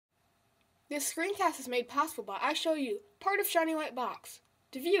This screencast is made possible by I Show You, part of Shiny White Box.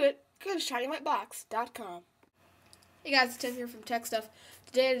 To view it, go to shinywhitebox.com. Hey guys, it's Tim here from teckstuf.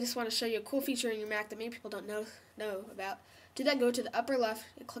 Today I just want to show you a cool feature in your Mac that many people don't know about. To that, go to the upper left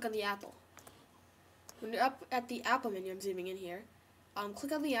and click on the apple. When you're up at the apple menu, I'm zooming in here,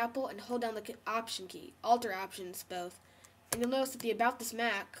 click on the apple and hold down the option key, Alt or Options both, and you'll notice that the About This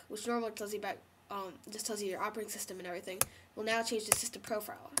Mac, which normally tells you about, just tells you your operating system and everything, will now change to System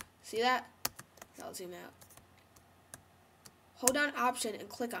Profiler. See that? I'll zoom out. Hold down Option and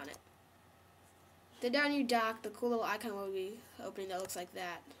click on it. Then down your dock, the cool little icon will be opening that looks like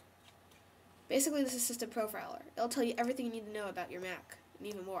that. Basically, this is System Profiler. It'll tell you everything you need to know about your Mac, and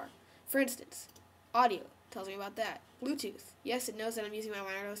even more. For instance, audio tells me about that. Bluetooth, yes, it knows that I'm using my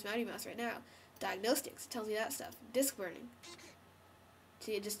wireless mouse right now. Diagnostics, it tells me that stuff. Disk burning.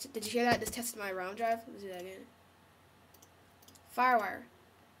 See, did you hear that? It just tested my ROM drive. Let's do that again. Firewire,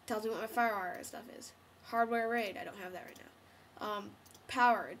 tells me what my Firewire stuff is. Hardware RAID, I don't have that right now.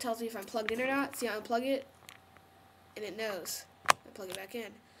 Power, it tells me if I'm plugged in or not. See, I unplug it, and it knows. I plug it back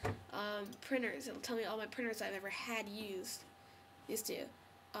in. Printers, it'll tell me all my printers I've ever had used to.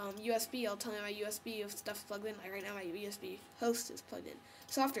 USB, it'll tell me my USB if stuff's plugged in. Like right now, my USB host is plugged in.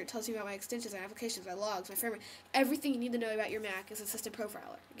 Software, it tells you about my extensions, my applications, my logs, my firmware. Everything you need to know about your Mac is a System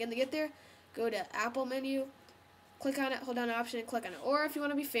Profiler. Again, to get there, go to Apple menu, click on it, hold down Option, and click on it. Or if you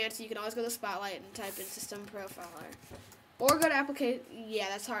want to be fancy, you can always go to Spotlight and type in System Profiler. Or go to Application. Yeah,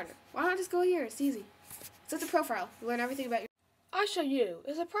 that's harder. Why not just go here? It's easy. System Profile. You learn everything about your. I Show You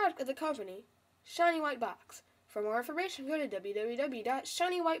is a product of the company Shiny White Box. For more information, go to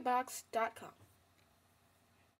www.shinywhitebox.com.